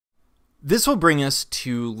This will bring us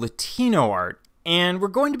to Latino art, and we're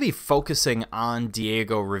going to be focusing on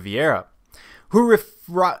Diego Rivera, who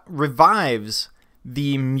revives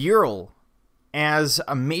the mural as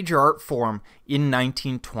a major art form in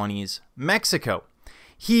 1920s Mexico.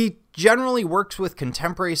 He generally works with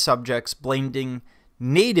contemporary subjects, blending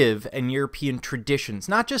native and European traditions,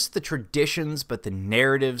 not just the traditions, but the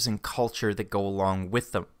narratives and culture that go along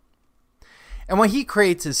with them. And what he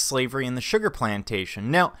creates is slavery in the sugar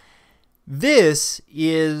plantation. Now, this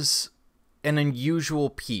is an unusual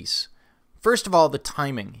piece. First of all, the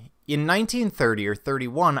timing. In 1930 or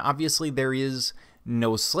 31, obviously there is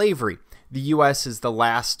no slavery. The U.S. is the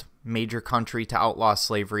last major country to outlaw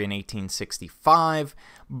slavery in 1865,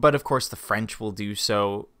 but of course the French will do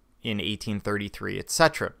so in 1833,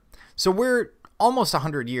 etc. So we're almost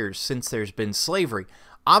 100 years since there's been slavery.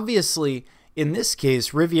 Obviously, in this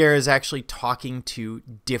case, Rivera is actually talking to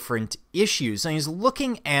different issues, and he's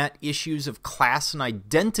looking at issues of class and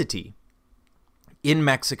identity in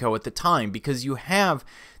Mexico at the time, because you have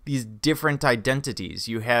these different identities.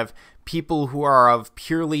 You have people who are of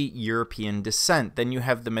purely European descent. Then you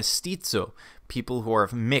have the mestizo, people who are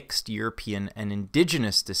of mixed European and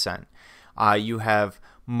indigenous descent. You have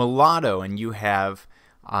mulatto, and you have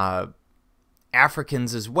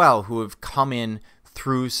Africans as well, who have come in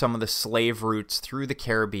through some of the slave routes through the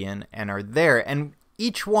Caribbean and are there. And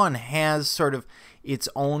each one has sort of its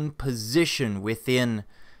own position within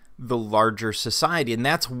the larger society. And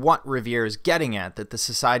that's what Rivera is getting at, that the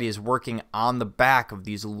society is working on the back of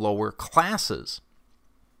these lower classes.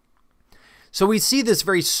 So we see this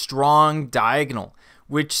very strong diagonal,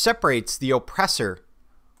 which separates the oppressor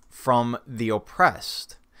from the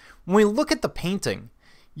oppressed. When we look at the painting,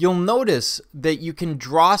 you'll notice that you can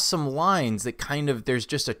draw some lines that there's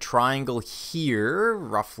just a triangle here,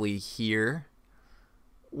 roughly here,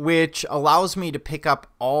 which allows me to pick up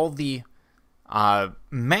all the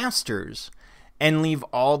masters and leave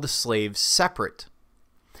all the slaves separate.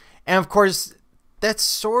 And of course, that's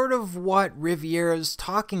sort of what Rivera is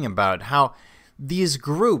talking about, how these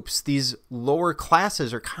groups, these lower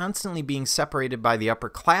classes, are constantly being separated by the upper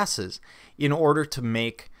classes in order to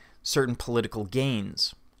make certain political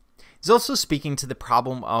gains. He's also speaking to the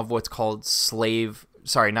problem of what's called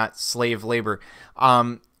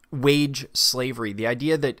wage slavery. The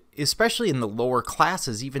idea that, especially in the lower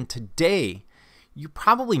classes, even today, you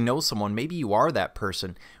probably know someone, maybe you are that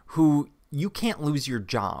person, who you can't lose your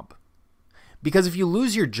job. Because if you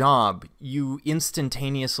lose your job, you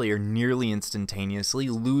instantaneously or nearly instantaneously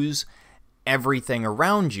lose everything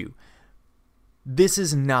around you. This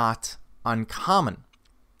is not uncommon.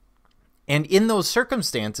 And in those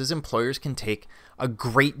circumstances, employers can take a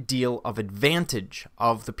great deal of advantage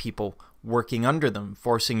of the people working under them,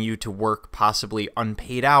 forcing you to work possibly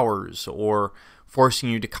unpaid hours, or forcing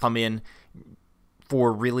you to come in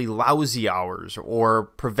for really lousy hours, or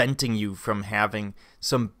preventing you from having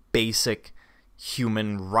some basic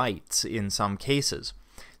human rights in some cases.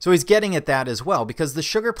 So he's getting at that as well, because the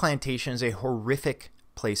sugar plantation is a horrific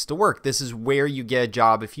place to work. This is where you get a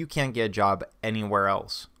job if you can't get a job anywhere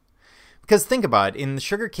else. Because think about it, in the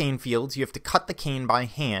sugar cane fields, you have to cut the cane by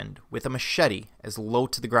hand with a machete as low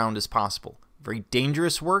to the ground as possible. Very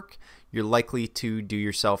dangerous work. You're likely to do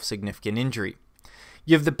yourself significant injury.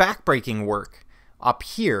 You have the backbreaking work up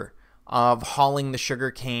here of hauling the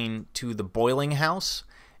sugar cane to the boiling house.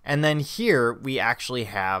 And then here we actually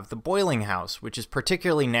have the boiling house, which is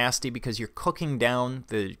particularly nasty because you're cooking down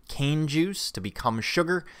the cane juice to become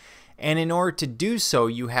sugar. And in order to do so,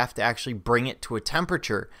 you have to actually bring it to a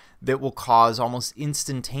temperature that will cause almost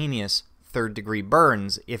instantaneous third-degree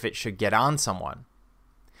burns if it should get on someone.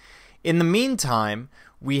 In the meantime,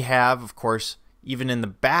 we have, of course, even in the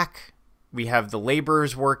back, we have the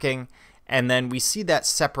laborers working, and then we see that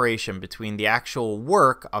separation between the actual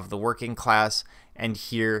work of the working class, and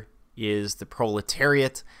here is the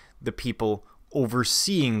proletariat, the people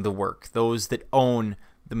overseeing the work, those that own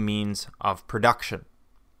the means of production.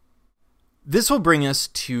 This will bring us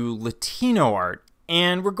to Latino art,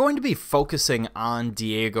 and we're going to be focusing on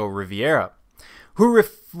Diego Rivera, who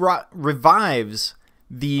revives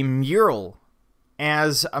the mural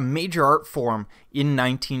as a major art form in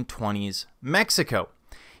 1920s Mexico.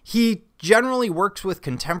 He generally works with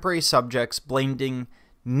contemporary subjects, blending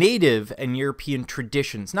native and European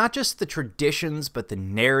traditions, not just the traditions, but the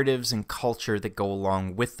narratives and culture that go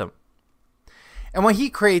along with them. And what he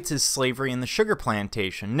creates is slavery in the sugar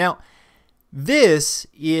plantation. Now, this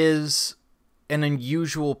is an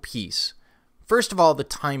unusual piece. First of all, the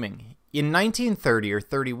timing. In 1930 or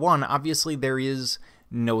 31, obviously there is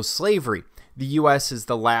no slavery. The U.S. is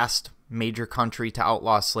the last major country to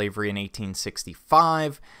outlaw slavery in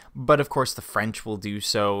 1865, but of course the French will do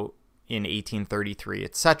so in 1833,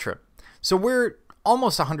 etc. So we're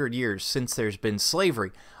almost 100 years since there's been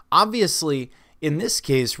slavery. Obviously, in this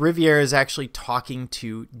case, Rivera is actually talking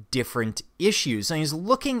to different issues, and he's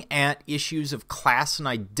looking at issues of class and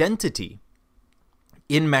identity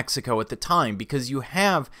in Mexico at the time, because you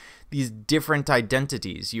have these different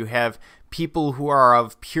identities. You have people who are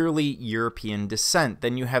of purely European descent.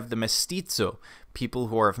 Then you have the mestizo, people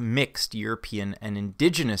who are of mixed European and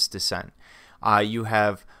indigenous descent. You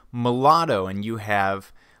have mulatto, and you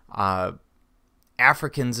have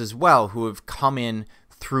Africans as well, who have come in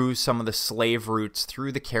through some of the slave routes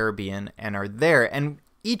through the Caribbean and are there. And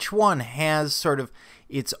each one has sort of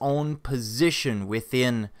its own position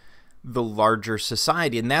within the larger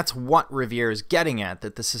society. And that's what Rivera is getting at,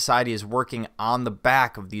 that the society is working on the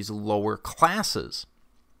back of these lower classes.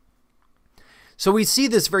 So we see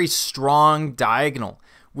this very strong diagonal,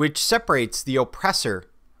 which separates the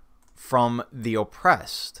oppressor from the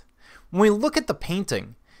oppressed. When we look at the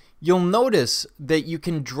painting, you'll notice that you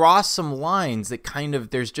can draw some lines that kind of,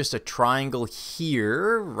 there's just a triangle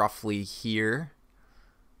here, roughly here,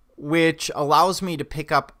 which allows me to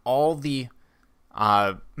pick up all the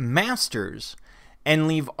masters and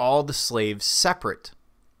leave all the slaves separate.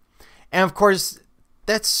 And of course,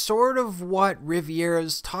 that's sort of what Rivera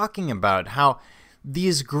is talking about, how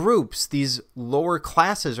these groups, these lower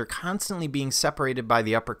classes, are constantly being separated by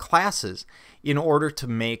the upper classes in order to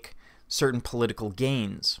make certain political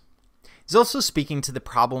gains. He's also speaking to the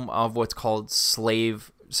problem of what's called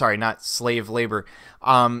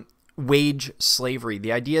wage slavery.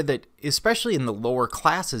 The idea that, especially in the lower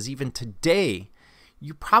classes, even today,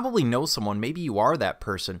 you probably know someone, maybe you are that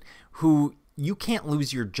person, who you can't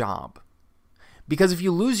lose your job. Because if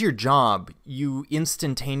you lose your job, you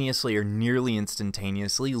instantaneously or nearly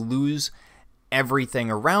instantaneously lose everything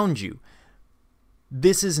around you.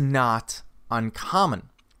 This is not uncommon.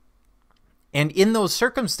 And in those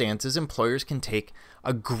circumstances, employers can take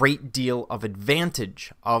a great deal of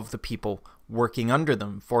advantage of the people working under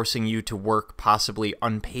them, forcing you to work possibly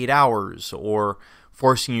unpaid hours, or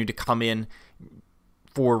forcing you to come in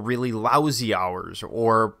for really lousy hours,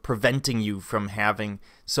 or preventing you from having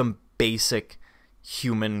some basic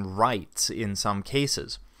human rights in some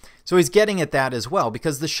cases. So he's getting at that as well,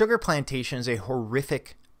 because the sugar plantation is a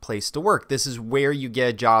horrific place to work. This is where you get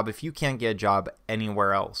a job if you can't get a job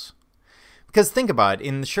anywhere else. Because think about it,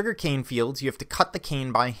 in the sugarcane fields, you have to cut the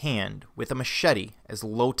cane by hand with a machete as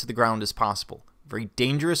low to the ground as possible. Very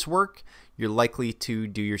dangerous work. You're likely to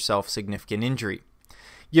do yourself significant injury.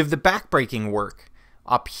 You have the backbreaking work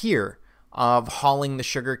up here of hauling the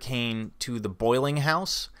sugarcane to the boiling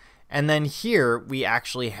house. And then here we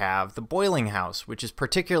actually have the boiling house, which is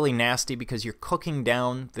particularly nasty because you're cooking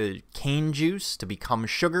down the cane juice to become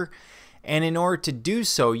sugar. And in order to do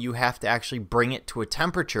so, you have to actually bring it to a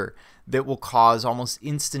temperature that will cause almost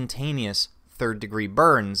instantaneous third-degree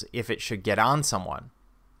burns if it should get on someone.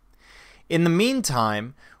 In the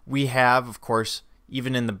meantime, we have, of course,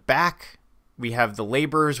 even in the back, we have the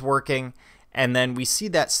laborers working, and then we see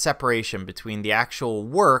that separation between the actual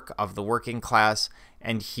work of the working class,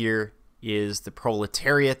 and here is the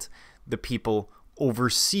proletariat, the people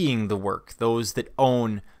overseeing the work, those that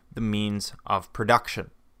own the means of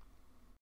production.